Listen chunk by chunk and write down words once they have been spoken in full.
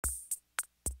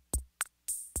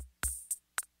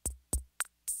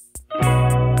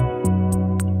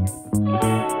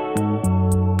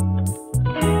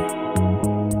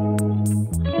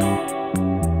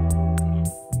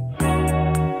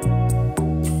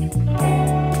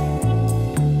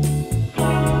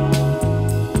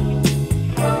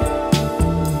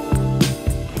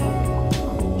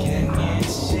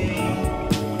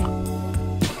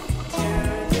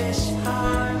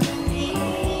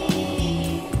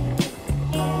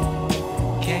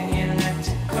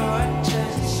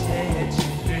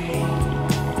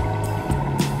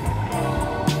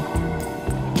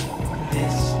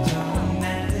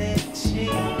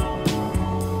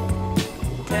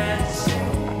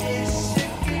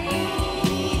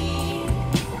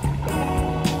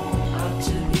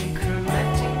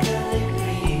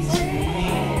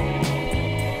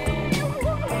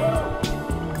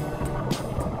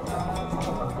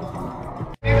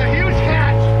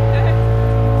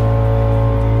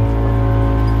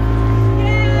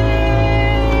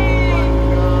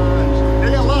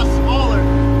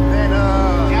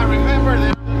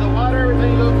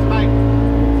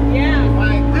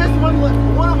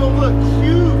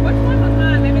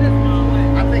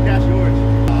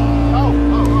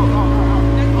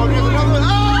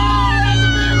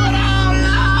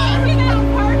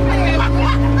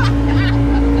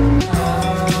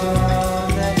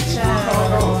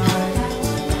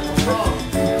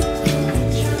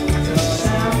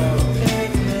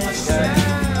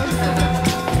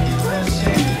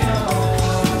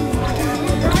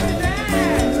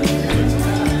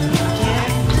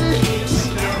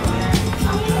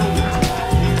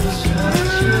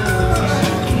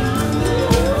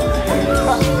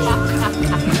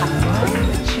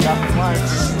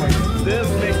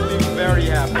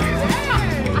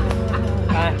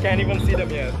Can't even see them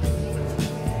yet.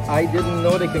 I didn't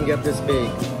know they can get this big.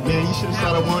 Yeah, you should have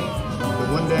saw the one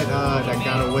that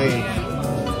got away.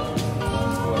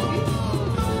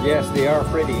 Yes, they are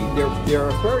pretty. They're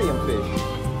aquarium fish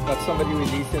that somebody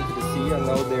released into the sea, and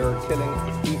now they're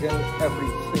eating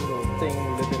every single thing,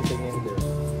 living thing in there.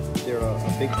 They're a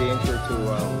big danger to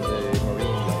the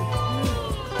marine life,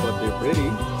 but they're pretty.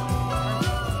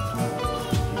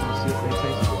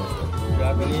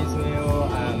 Japanese meal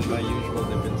and my usual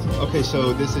dipping sauce. Okay,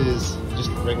 so this is just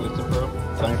regular tempura?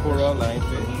 Tempura,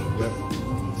 lionfish. Yep.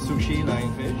 Sushi,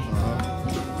 lionfish.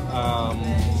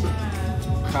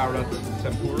 Carrot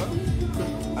tempura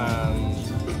and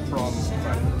prawn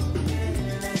fries.